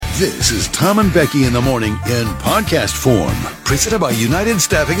This is Tom and Becky in the morning in podcast form. Presented by United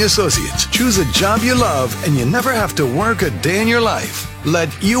Staffing Associates. Choose a job you love and you never have to work a day in your life.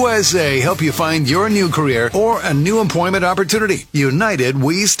 Let USA help you find your new career or a new employment opportunity. United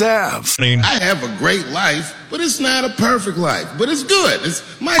We Staff. I have a great life, but it's not a perfect life. But it's good. It's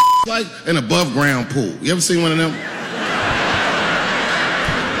my like an above ground pool. You ever seen one of them?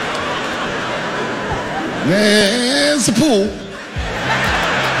 Man, it's a pool.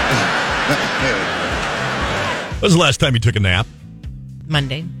 When was the last time you took a nap?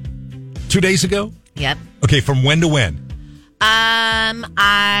 Monday. 2 days ago? Yep. Okay, from when to when?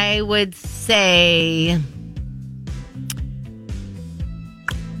 I would say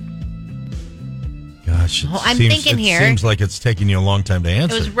Gosh, I'm thinking here. It seems like it's taking you a long time to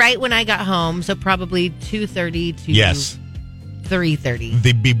answer. It was right when I got home, so probably 2:30 to 3:30.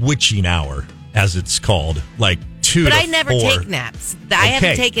 The bewitching hour, as it's called, like 2 But to I never 4. take naps. I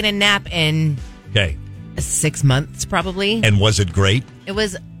haven't taken a nap in 6 months, probably. And was it great? It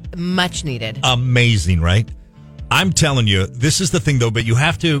was much needed. Amazing, right? I'm telling you, this is the thing, though. But you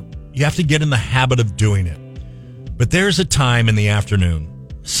have to get in the habit of doing it. But there's a time in the afternoon,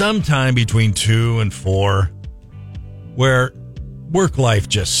 sometime between 2 and 4, where work life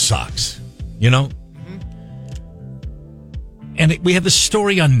just sucks. You know. And we have this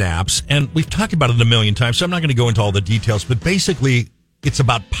story on naps, and we've talked about it a million times, so I'm not going to go into all the details, but basically, it's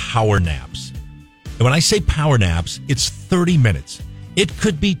about power naps. And when I say power naps, it's 30 minutes. It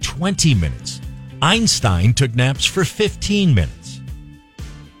could be 20 minutes. Einstein took naps for 15 minutes.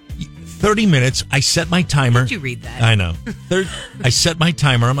 30 minutes, I set my timer. Did you read that? I know. I set my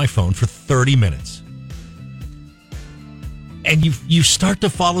timer on my phone for 30 minutes. And you start to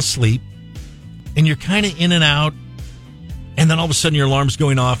fall asleep, and you're kind of in and out. And then all of a sudden your alarm's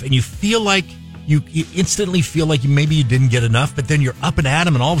going off and you feel like you instantly feel like maybe you didn't get enough, but then you're up and at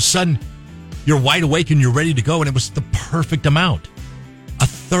 'em and all of a sudden you're wide awake and you're ready to go. And it was the perfect amount. A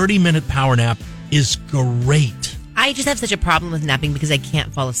 30-minute power nap is great. I just have such a problem with napping because I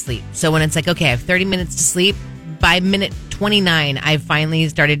can't fall asleep. So when it's like, okay, I have 30 minutes to sleep, by minute 29, I finally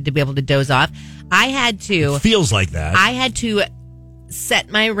started to be able to doze off. It feels like that. I had to set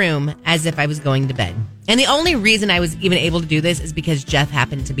my room as if I was going to bed. And the only reason I was even able to do this is because Jeff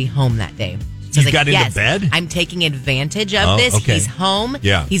happened to be home that day. So you got into bed? I'm taking advantage of this. Okay. He's home.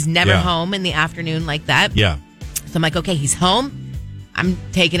 Yeah. He's never home in the afternoon like that. Yeah. So I'm like, okay, he's home. I'm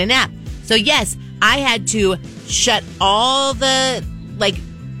taking a nap. So yes, I had to shut all the like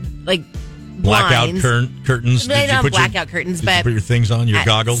blackout blinds. curtains. I don't have blackout curtains, did but you put your things on, your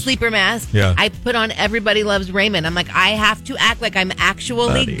goggles, sleeper mask. Yeah. I put on Everybody Loves Raymond. I'm like, I have to act like I'm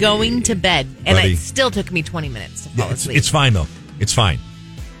actually going to bed, and it still took me 20 minutes to fall asleep. It's fine though. It's fine.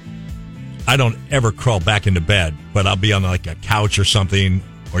 I don't ever crawl back into bed, but I'll be on like a couch or something,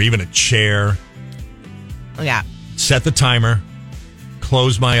 or even a chair. Oh, yeah. Set the timer,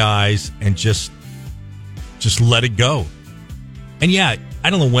 close my eyes, and just let it go. And yeah, I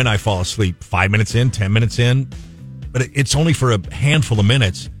don't know when I fall asleep, 5 minutes in, 10 minutes in, but it's only for a handful of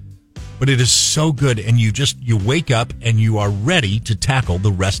minutes. But it is so good, and you wake up and you are ready to tackle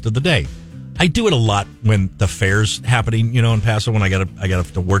the rest of the day. I do it a lot when the fair's happening, in Paso, when I got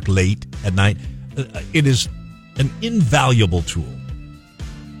to work late at night. It is an invaluable tool.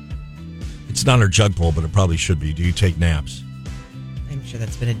 It's not our jug pull, but it probably should be. Do you take naps? I'm sure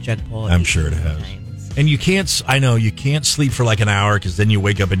that's been a jug pull. I'm sure it has. Times. And you can't sleep for like an hour because then you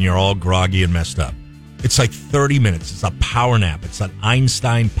wake up and you're all groggy and messed up. It's like 30 minutes. It's a power nap. It's an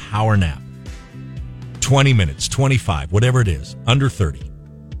Einstein power nap. 20 minutes, 25, whatever it is, under 30.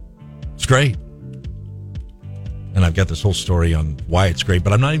 It's great. And I've got this whole story on why it's great,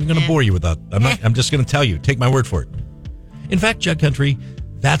 but I'm not even going to bore you with that. I'm just going to tell you. Take my word for it. In fact, Jug Country,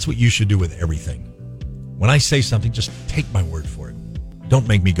 that's what you should do with everything. When I say something, just take my word for it. Don't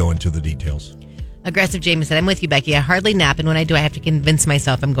make me go into the details. Aggressive Jamie said, I'm with you, Becky. I hardly nap, and when I do, I have to convince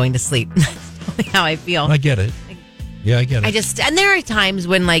myself I'm going to sleep. That's totally how I feel. I get it. Yeah, I get it. And there are times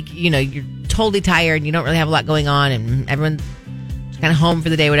when, you're totally tired and you don't really have a lot going on, and everyone's kind of home for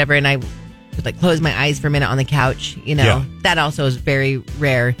the day, whatever, and I would, close my eyes for a minute on the couch, Yeah. That also is very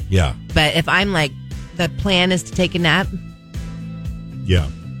rare. Yeah. But if I'm the plan is to take a nap. Yeah.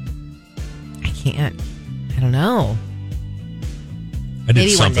 I can't. I don't know.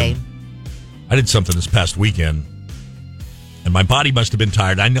 Maybe one day. I did something this past weekend, and my body must have been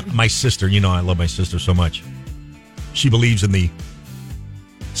tired. I know my sister, I love my sister so much. She believes in the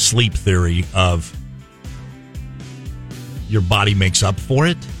sleep theory of your body makes up for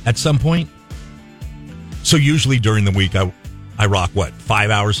it at some point. So usually during the week, I rock, 5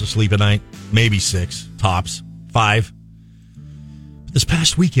 hours of sleep a night? Maybe 6, tops, 5. this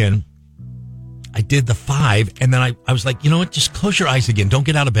past weekend, I did the 5, and then I was like, you know what? Just close your eyes again. Don't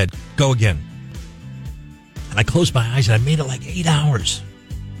get out of bed. Go again. And I closed my eyes, and I made it like 8 hours.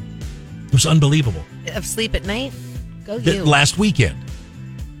 It was unbelievable. Of sleep at night? Go you. Last weekend.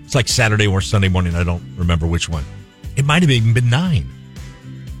 It's like Saturday or Sunday morning. I don't remember which one. It might have even been 9.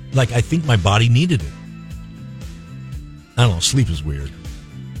 Like, I think my body needed it. I don't know. Sleep is weird.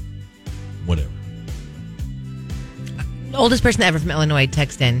 Whatever. The oldest person ever from Illinois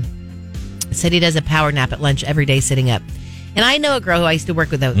texted in, said he does a power nap at lunch every day sitting up. And I know a girl who I used to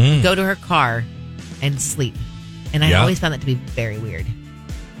work with that would go to her car and sleep. And I always found that to be very weird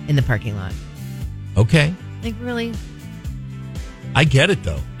in the parking lot. Okay. Like, really? I get it,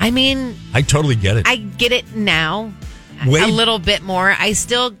 though. I mean, I totally get it. I get it now a little bit more. I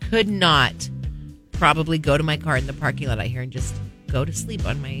still could not probably go to my car in the parking lot out here and just go to sleep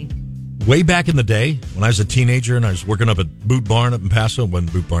on my... Way back in the day, when I was a teenager and I was working up at Boot Barn up in Paso, it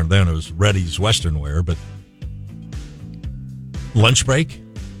wasn't Boot Barn then, it was Reddy's Western Wear, but lunch break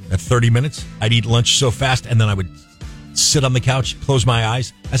at 30 minutes, I'd eat lunch so fast, and then I would sit on the couch, close my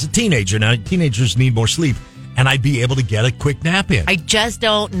eyes. As a teenager, now teenagers need more sleep, and I'd be able to get a quick nap in. I just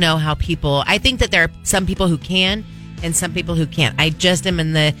don't know how people... I think that there are some people who can and some people who can't. I just am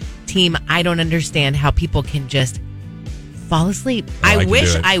in the team. I don't understand how people can just fall asleep. I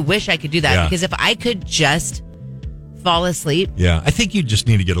wish I could do that, because if I could just fall asleep... Yeah, I think you just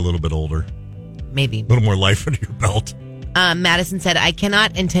need to get a little bit older. Maybe. A little more life under your belt. Madison said, I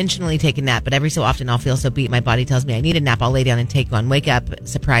cannot intentionally take a nap, but every so often I'll feel so beat. My body tells me I need a nap. I'll lay down and take one. Wake up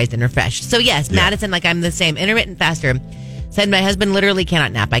surprised and refreshed. So yes, Madison, like I'm the same. Intermittent faster. Said my husband literally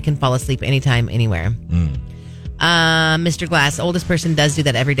cannot nap. I can fall asleep anytime, anywhere. Mr. Glass, oldest person, does do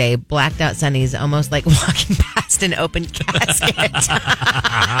that every day. Blacked out sunnies, almost like walking past an open casket.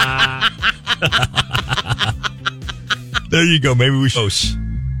 There you go. Maybe we should.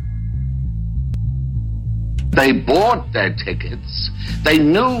 They bought their tickets. They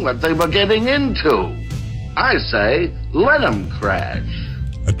knew what they were getting into. I say, let them crash.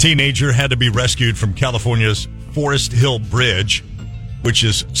 A teenager had to be rescued from California's Forest Hill Bridge, which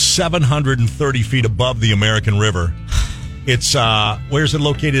is 730 feet above the American River. It's, where's it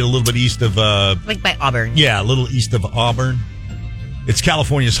located? A little bit east of... like by Auburn. Yeah, a little east of Auburn. It's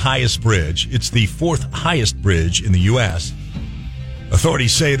California's highest bridge. It's the 4th highest bridge in the U.S.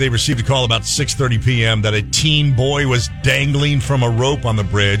 Authorities say they received a call about 6:30 p.m. that a teen boy was dangling from a rope on the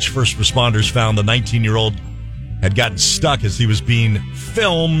bridge. First responders found the 19-year-old had gotten stuck as he was being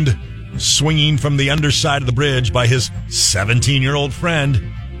filmed swinging from the underside of the bridge by his 17-year-old friend.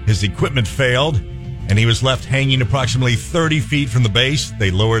 His equipment failed, and he was left hanging approximately 30 feet from the base.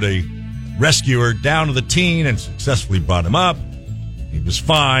 They lowered a rescuer down to the teen and successfully brought him up. He was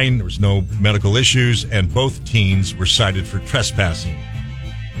fine. There was no medical issues, and both teens were cited for trespassing.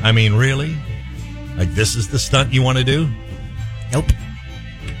 I mean, really? Like, this is the stunt you want to do? Nope.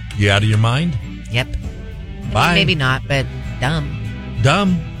 You out of your mind? Yep. Bye. Maybe not, but dumb.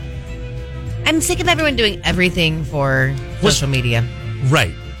 Dumb. I'm sick of everyone doing everything for social media.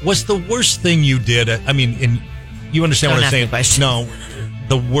 Right. What's the worst thing you did? You understand what I'm saying? No,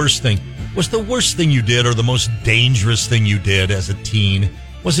 the worst thing. What's the worst thing you did, or the most dangerous thing you did as a teen?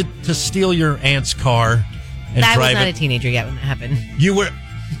 Was it to steal your aunt's car and drive it? I was not a teenager yet when that happened. You were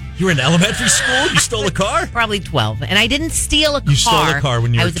in elementary school? You stole a car? Probably 12. And I didn't steal a car. You stole a car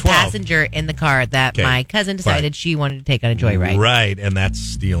when you were 12. I was a passenger in the car that my cousin decided she wanted to take on a joyride. Right, and that's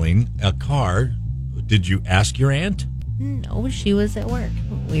stealing a car. Did you ask your aunt? No, she was at work.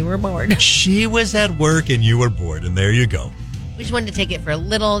 We were bored. She was at work and you were bored, and there you go. We just wanted to take it for a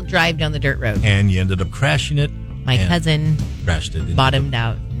little drive down the dirt road. And you ended up crashing it. My cousin crashed it. Bottomed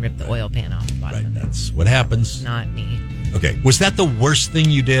out and ripped the oil pan off the bottom of it. That's what happens. Not me. Okay. Was that the worst thing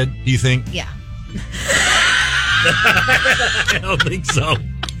you did, do you think? Yeah. I don't think so.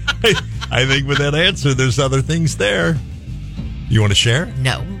 I think with that answer, there's other things there. You want to share?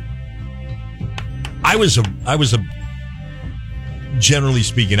 No. I was a generally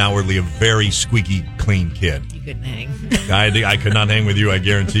speaking, outwardly a very squeaky clean kid. You couldn't hang. I could not hang with you, I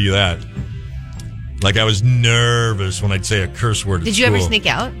guarantee you that. Like, I was nervous when I'd say a curse word at Did you school. ever sneak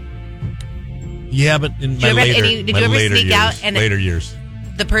out? Yeah, but in my later years.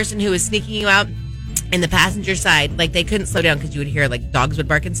 The person who was sneaking you out in the passenger side, like, they couldn't slow down because you would hear, like, dogs would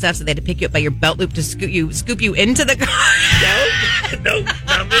bark and stuff, so they had to pick you up by your belt loop to scoop you into the car. No,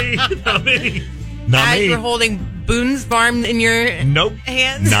 not me. Not As me. you were holding Boone's Farm in your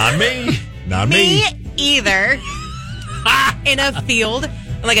hands. Not me. Not me. Me either. In a field,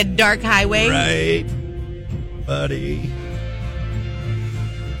 like a dark highway. Right, buddy.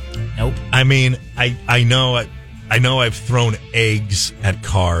 Nope. I mean, I know I know I've thrown eggs at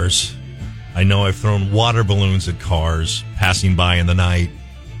cars. I know I've thrown water balloons at cars passing by in the night.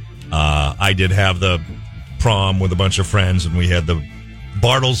 I did have the prom with a bunch of friends, and we had the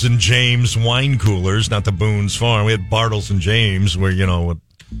Bartles and James wine coolers, not the Boone's Farm. We had Bartles and James where, when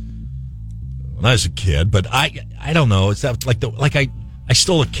I was a kid. But I don't know. It's that I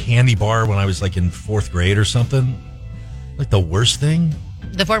stole a candy bar when I was like in 4th grade or something. Like the worst thing.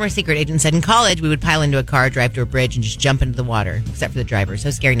 The former secret agent said in college we would pile into a car, drive to a bridge, and just jump into the water, except for the driver. So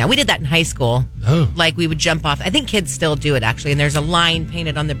scary. Now, we did that in high school. Oh. Like, we would jump off. I think kids still do it, actually. And there's a line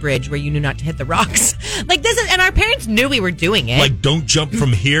painted on the bridge where you knew not to hit the rocks. And our parents knew we were doing it. Like, don't jump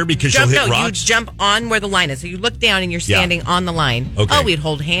from here because you'll hit rocks? You jump on where the line is. So you look down and you're standing on the line. Okay. Oh, we'd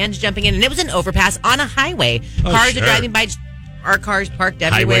hold hands jumping in. And it was an overpass on a highway. Cars are driving by. Our cars parked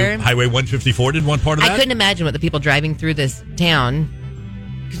everywhere. Highway 154 did one part of that? I couldn't imagine what the people driving through this town,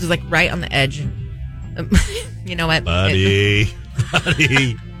 because it was like right on the edge. You know what? Buddy.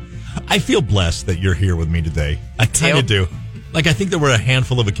 I feel blessed that you're here with me today. I kind of do. Like, I think there were a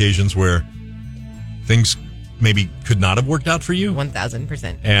handful of occasions where things maybe could not have worked out for you.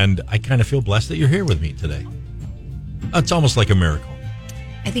 1,000%. And I kind of feel blessed that you're here with me today. It's almost like a miracle.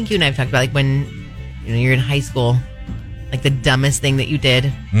 I think you and I have talked about, like, when you're in high school, like the dumbest thing that you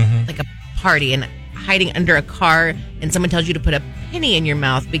did, like a party and hiding under a car, and someone tells you to put a penny in your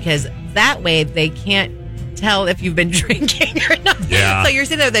mouth because that way they can't tell if you've been drinking or not. Yeah. So you're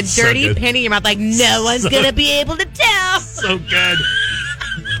sitting there with a dirty penny in your mouth, like no one's going to be able to tell. So good.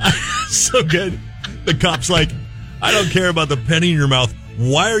 So good. The cop's like, I don't care about the penny in your mouth.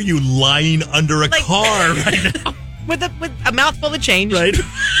 Why are you lying under a car right now? With a mouthful of change. Right.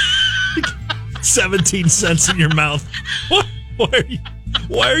 17 cents in your mouth.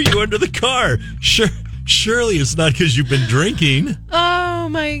 Why are you under the car? Surely it's not because you've been drinking. Oh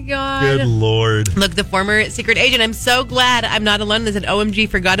my God. Good Lord. Look, the former secret agent, I'm so glad I'm not alone. They said, OMG,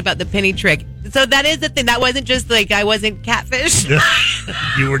 forgot about the penny trick. So that is the thing. That wasn't just like I wasn't catfish.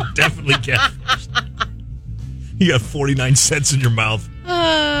 You were definitely catfish. You got 49 cents in your mouth.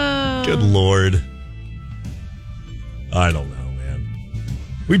 Oh. Good Lord. I don't know.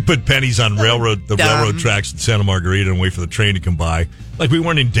 We'd put pennies on railroad tracks in Santa Margarita and wait for the train to come by. Like we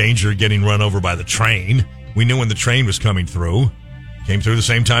weren't in danger of getting run over by the train. We knew when the train was coming through. Came through the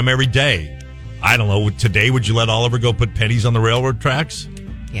same time every day. I don't know. Today, would you let Oliver go put pennies on the railroad tracks?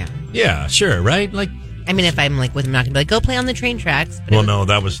 Yeah. Yeah, sure, right? Like, I mean, if I'm like with him, not gonna be like, go play on the train tracks. But no,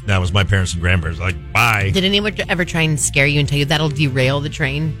 that was my parents and grandparents. Like, bye. Did anyone ever try and scare you and tell you that'll derail the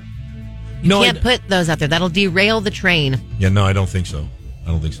train? You can't put those out there. That'll derail the train. Yeah, no, I don't think so.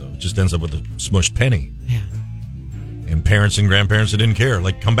 It just ends up with a smushed penny. Yeah. And parents and grandparents that didn't care.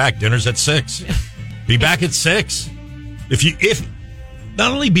 Like, come back. Dinner's at 6. Be back at 6. If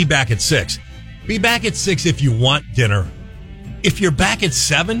not only be back at 6, be back at 6 if you want dinner. If you're back at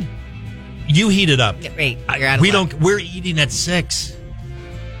 7, you heat it up. Right. You're out of luck. We're eating at 6.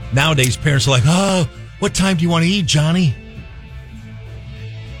 Nowadays, parents are like, oh, what time do you want to eat, Johnny?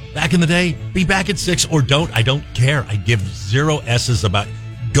 Back in the day, be back at 6 or don't. I don't care. I give 0 S's about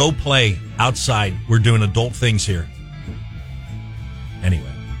go play outside. We're doing adult things here.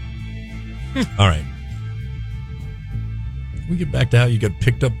 Anyway. All right. We get back to how you got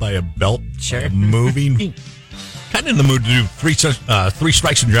picked up by a belt. Sure. Moving. Kind of in the mood to do three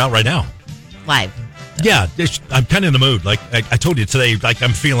strikes and you're out right now. Live. Yeah, I'm kind of in the mood. Like I told you today, like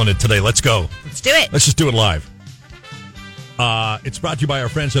I'm feeling it today. Let's go. Let's do it. Let's just do it live. It's brought to you by our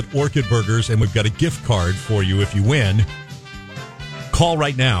friends at Orchid Burgers, and we've got a gift card for you if you win. Call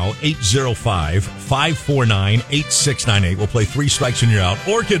right now, 805-549-8698. We'll play 3 strikes and you're out.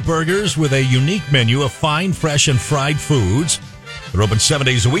 Orchid Burgers with a unique menu of fine, fresh, and fried foods. They're open 7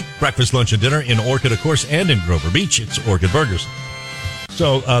 days a week, breakfast, lunch, and dinner in Orchid, of course, and in Grover Beach. It's Orchid Burgers.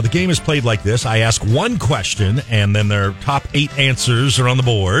 So the game is played like this. I ask one question, and then their top 8 answers are on the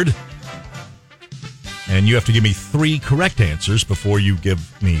board. And you have to give me 3 correct answers before you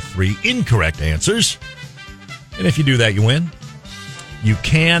give me 3 incorrect answers. And if you do that, you win. You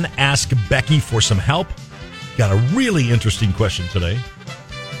can ask Becky for some help. Got a really interesting question today.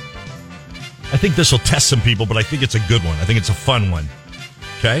 I think this will test some people, but I think it's a good one. I think it's a fun one.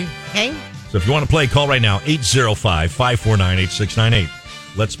 Okay? Okay. So if you want to play, call right now, 805-549-8698.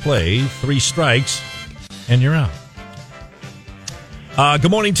 Let's play 3 strikes, and you're out.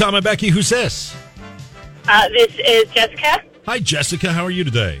 Good morning, Tom and Becky. Who's this? This is Jessica. Hi, Jessica. How are you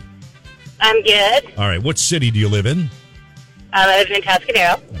today? I'm good. All right. What city do you live in? I live in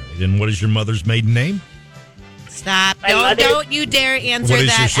Tuscadero. All right. And what is your mother's maiden name? Stop. My mother- Don't you dare answer What is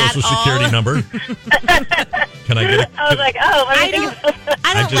that your social at security all. number? Can I get it? I was like, oh, let me think.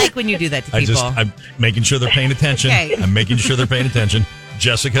 I don't just- like when you do that to people. I'm making sure they're paying attention. Okay. I'm making sure they're paying attention.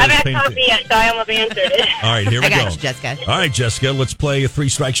 Jessica I've is had paying coffee yet, so I almost answered it. All right, here we I got go. you, Jessica. All right, Jessica, let's play 3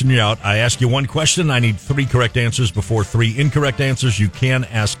 strikes and you're out. I ask you one question. I need 3 correct answers before 3 incorrect answers. You can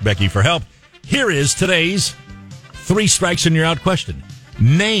ask Becky for help. Here is today's 3 strikes and you're out question.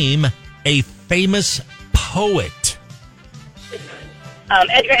 Name a famous poet.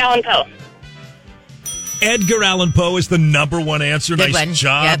 Edgar Allan Poe. Edgar Allan Poe is the number 1 answer. Good Nice one.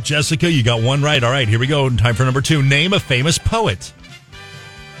 job, Yep. Jessica. You got 1 right. All right, here we go. Time for number 2. Name a famous poet.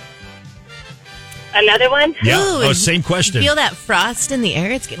 Another one? Yeah. Ooh, Oh, same question. Feel that frost in the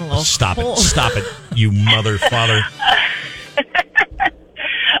air? It's getting a little Stop cold. it. Stop it, you mother, father.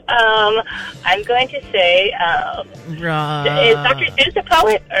 I'm going to say, is Dr. Seuss a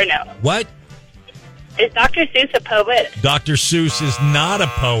poet or no? What? Is Dr. Seuss a poet? Dr. Seuss is not a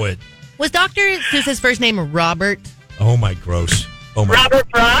poet. Was Dr. Seuss's first name Robert? Oh, my gross. Oh, my. Robert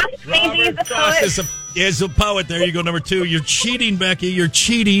Frost? Maybe he's a Robert Frost poet. is a poet. There you go, number 2. You're cheating, Becky. You're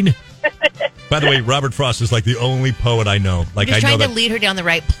cheating. By the way, Robert Frost is like the only poet I know. Like I'm just I know trying to that. lead her down the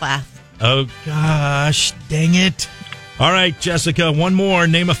right path. Oh gosh, dang it! All right, Jessica, one more.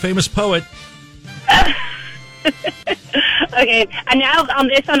 Name a famous poet. Okay, and now on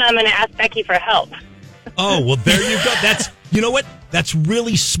this one, I'm going to ask Becky for help. Oh well, there you go. That's you know what? That's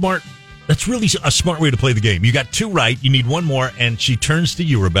really smart. That's really a smart way to play the game. You got 2 right. You need 1 more, and she turns to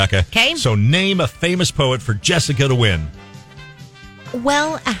you, Rebecca. Okay. So name a famous poet for Jessica to win.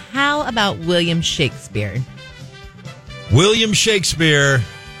 Well, how about William Shakespeare? William Shakespeare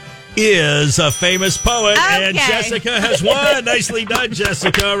is a famous poet, and Okay. Jessica has won. Nicely done,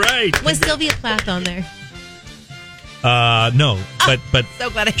 Jessica. Right. Was Sylvia Plath on there? No, but So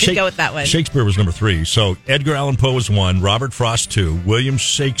glad I could go with that one. Shakespeare was number 3. So Edgar Allan Poe was 1, Robert Frost 2, William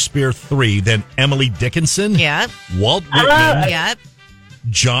Shakespeare 3, then Emily Dickinson, Yeah. Walt Whitman, Yep.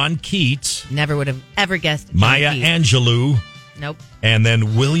 John Keats, Never would have ever guessed. John Maya Keats. Angelou, Nope. and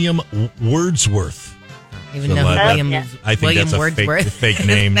then William Wordsworth. Even So know who that- William, I think William that's a Wordsworth. fake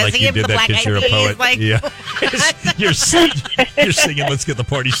name, That's like you him, did the that Black because you're a Eyed poet. Peas, like- Yeah, you're singing. Let's get the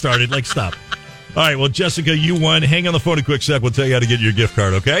party started. Like, stop. All right, well, Jessica, you won. Hang on the phone a quick sec. We'll tell you how to get your gift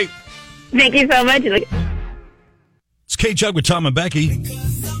card. Okay? Thank you so much. It's K-Jug with Tom and Becky.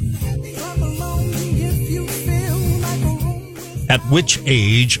 At which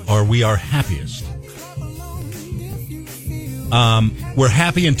age are we our happiest? We're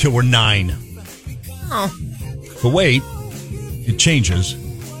happy until we're 9. Oh. But wait, it changes.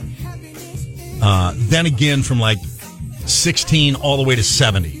 Then again, from like 16 all the way to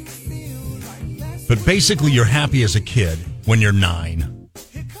 70. But basically, you're happy as a kid when you're 9,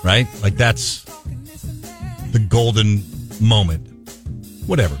 right? Like that's the golden moment.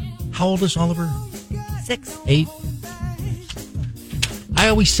 Whatever. How old is Oliver? 6. 8? I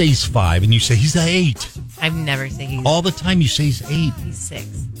always say he's 5, and you say he's 8. I've never seen he's, All the time you say he's 8. he's 6.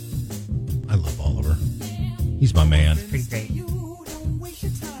 I love Oliver. He's my man. Pretty great.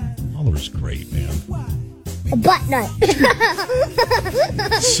 Oliver's great, man. A butt nut.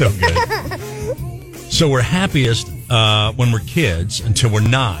 So good. So we're happiest when we're kids until we're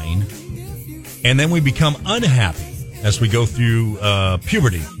 9, and then we become unhappy as we go through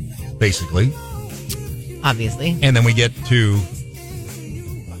puberty, basically. Obviously. And then we get to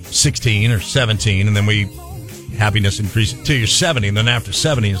 16 or 17, and then happiness increases till you're 70, and then after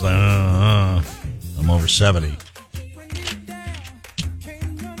 70, it's like, I'm over 70.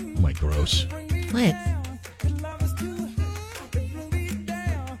 Oh my, gross. What?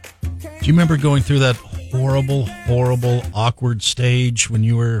 Do you remember going through that horrible, awkward stage when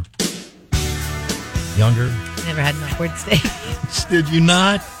you were younger? Never had an awkward stage. Did you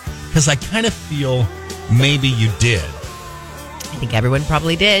not? Because I kind of feel maybe you did. I think everyone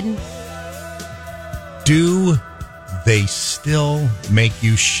probably did. Do they still make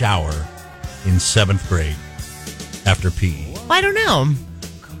you shower in 7th grade after PE? Well, I don't know.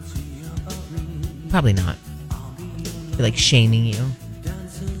 Probably not. They're like shaming you.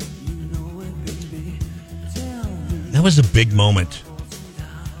 That was a big moment.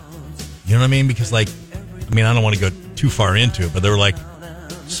 You know what I mean? Because, like, I don't want to go too far into it, but they were like,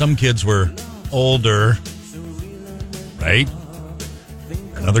 some kids were older, right?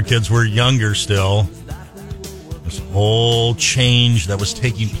 And other kids were younger still. This whole change that was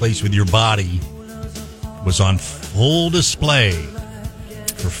taking place with your body was on full display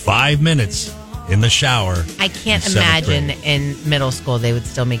for 5 minutes in the shower. I can't in 7th imagine grade. in middle school they would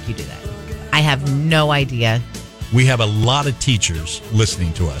still make you do that. I have no idea. We have a lot of teachers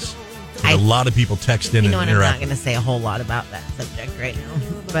listening to us. A lot of people text in You know and what? I'm not interact. going to say a whole lot about that subject right now.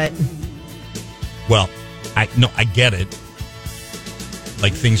 But Well, I get it.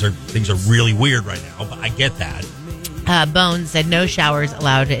 Like things are really weird right now, but I get that. Bones said no showers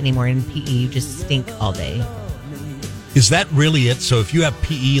allowed anymore in PE. You just stink all day. Is that really it? So if you have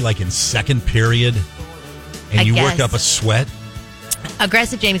PE like in second period and I you guess. work up a sweat,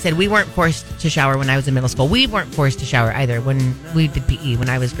 Aggressive Jamie said we weren't forced to shower when I was in middle school. We weren't forced to shower either when we did PE when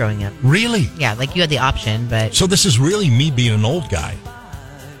I was growing up. really? Yeah, like you had the option, but So this is really me being an old guy.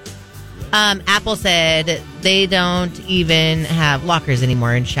 Apple said they don't even have lockers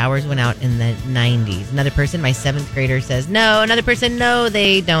anymore and showers went out in the 90s. Another person, my 7th grader, says no. Another person, no,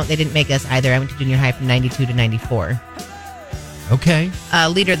 they don't. They didn't make us either. I went to junior high from 92 to 94. Okay.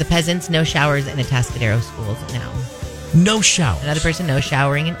 Leader of the Peasants, no showers in Atascadero schools now. No shower. Another person, no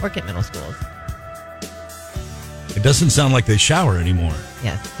showering in Orchid Middle schools. It doesn't sound like they shower anymore.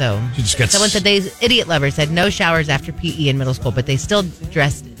 Yes, so You just get someone said Idiot Lover said no showers after PE in middle school, but they still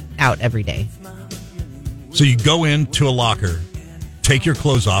dressed out every day. So you go into a locker, take your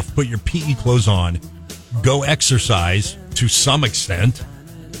clothes off, put your PE clothes on, go exercise to some extent,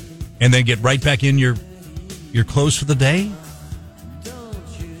 and then get right back in your clothes for the day?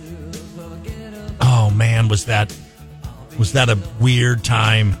 Oh man, was that a weird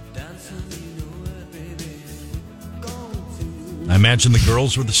time? I imagine the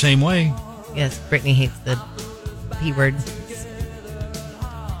girls were the same way. Yes, Brittany hates the P word.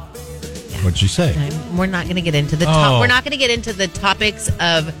 What'd she say? We're not going to get into the we're not going to get into the topics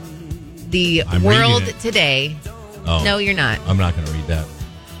of the I'm world reading it. today. Oh, No, you're not. I'm not going to read that.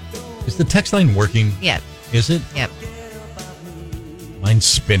 Is the text line working? Yep. Is it? Yep. Mine's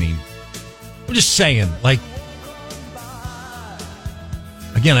spinning. I'm just saying, like,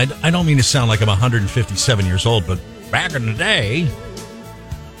 again, I don't mean to sound like I'm 157 years old, but back in the day,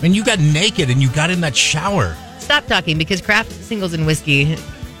 I mean, you got naked and you got in that shower. Stop talking because craft singles and whiskey.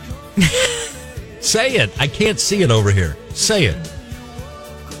 Say it. I can't see it over here. Say it.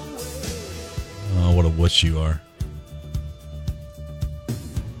 Oh, what a wuss you are.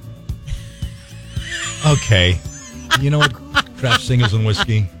 Okay. You know what? Craft singles and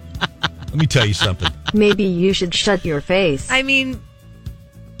whiskey. Let me tell you something. Maybe you should shut your face. I mean,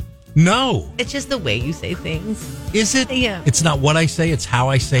 No. it's just the way you say things. Is it? Yeah. It's not what I say, it's how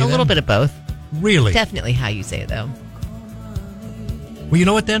I say A them? little bit of both. Really? Definitely how you say it, though. Well, you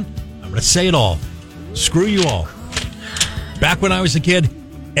know what then? I'm going to say it all. Screw you all. Back when I was a kid,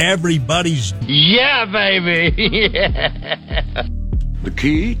 everybody's... Yeah, baby. The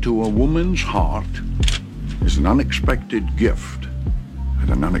key to a woman's heart is an unexpected gift at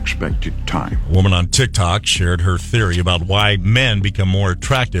an unexpected time. A woman on TikTok shared her theory about why men become more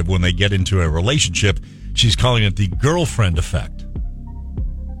attractive when they get into a relationship. She's calling it the girlfriend effect.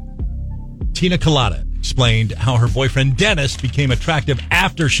 Tina Colada explained how her boyfriend Dennis became attractive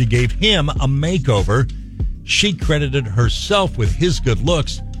after she gave him a makeover. She credited herself with his good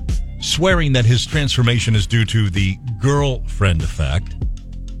looks, swearing that his transformation is due to the girlfriend effect.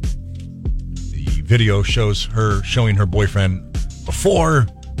 The video shows her showing her boyfriend before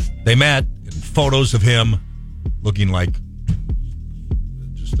they met, and photos of him looking like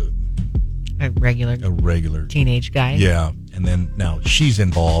just A regular teenage guy. Yeah, and then now she's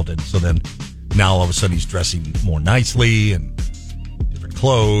involved, and so then now all of a sudden he's dressing more nicely and different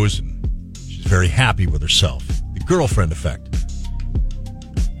clothes, and she's very happy with herself. The girlfriend effect.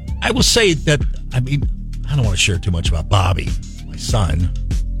 I will say that, I mean, I don't want to share too much about Bobby, my son.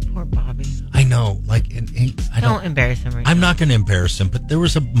 Poor Bobby. I know, like, and I Don't embarrass him right I'm now. not going to embarrass him, but there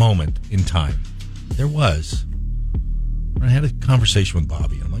was a moment in time. There was. When I had a conversation with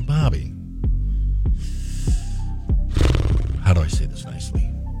Bobby, and I'm like, Bobby, how do I say this nicely?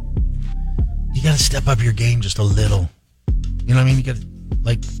 You got to step up your game just a little. You know what I mean? You got to,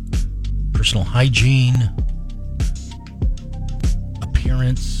 like, personal hygiene,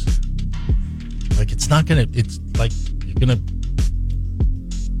 appearance. Like, it's not going to, it's like, you're going to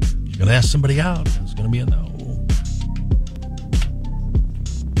ask somebody out. It's going to be a no.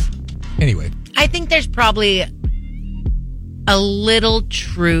 Anyway. I think there's probably a little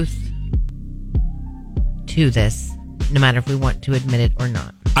truth to this, no matter if we want to admit it or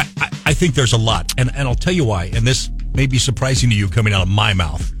not. I think there's a lot, and I'll tell you why, and this may be surprising to you coming out of my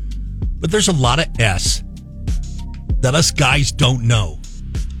mouth, but there's a lot of S that us guys don't know.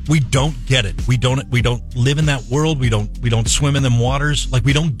 We don't get it. We don't live in that world. We don't swim in them waters. Like,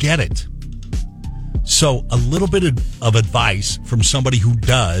 we don't get it. So a little bit of advice from somebody who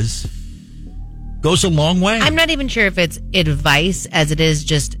does goes a long way. I'm not even sure if it's advice as it is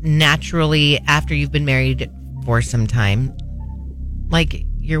just naturally after you've been married for some time. Like,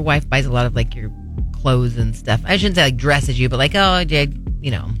 your wife buys a lot of like your clothes and stuff. I shouldn't say like dresses you, but like, oh, I did,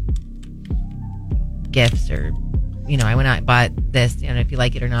 gifts or, I went out and bought this, if you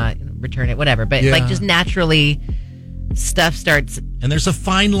like it or not, return it, whatever. But like just naturally stuff starts. And there's a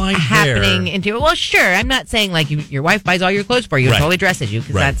fine line happening into it. Well, sure. I'm not saying like your wife buys all your clothes for you and totally dresses you,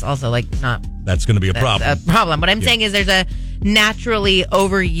 because that's also like not. That's going to be a problem. A problem. What I'm saying is there's a naturally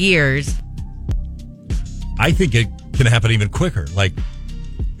over years. I think it can happen even quicker. Like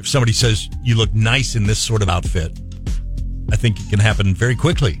if somebody says you look nice in this sort of outfit, I think it can happen very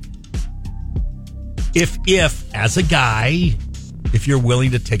quickly. If as a guy, if you're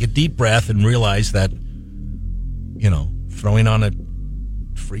willing to take a deep breath and realize that, throwing on a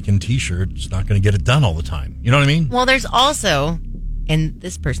freaking t-shirt is not going to get it done all the time. You know what I mean? Well, there's also, in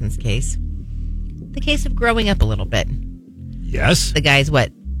this person's case, the case of growing up a little bit. Yes. The guy's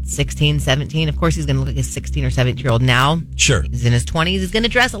 16, 17. Of course, he's going to look like a 16 or 17-year-old now. Sure. He's in his 20s. He's going to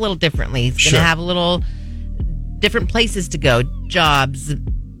dress a little differently. He's going to have a little different places to go, jobs,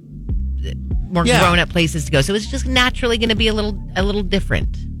 more grown-up places to go. So it's just naturally going to be a little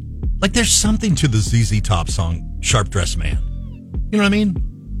different. Like there's something to the ZZ Top song, Sharp Dressed Man. You know what I mean?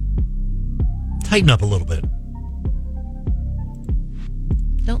 Tighten up a little bit.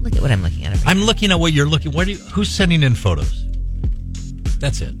 Don't look at what I'm looking at. I'm looking at what you're looking. Who's sending in photos?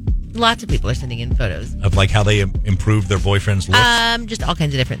 That's it. Lots of people are sending in photos of like how they improved their boyfriend's looks. Just all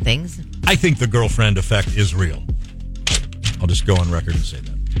kinds of different things. I think the girlfriend effect is real. I'll just go on record and say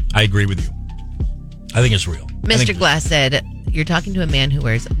that. I agree with you. I think it's real. Mr. Glass said, "You're talking to a man who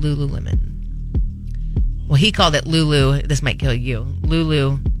wears Lululemon." Well, he called it Lulu. This might kill you.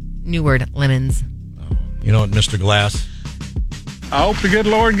 Lulu, new word, lemons. You know what, Mr. Glass? I hope the good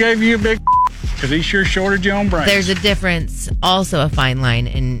Lord gave you a big because he sure shorted your own brain. There's a difference, also a fine line,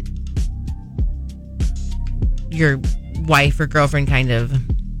 in your wife or girlfriend kind of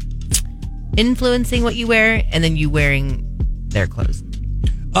influencing what you wear and then you wearing their clothes.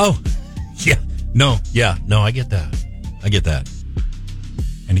 Oh, yeah. No, I get that.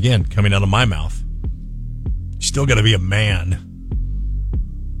 And again, coming out of my mouth, you still got to be a man.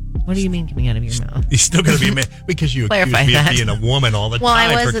 What do you mean coming out of your mouth? You still got to be a man because you accuse me of being a woman all the time. Well,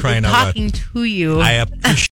 I was for crying out loud. talking to you. I appreciate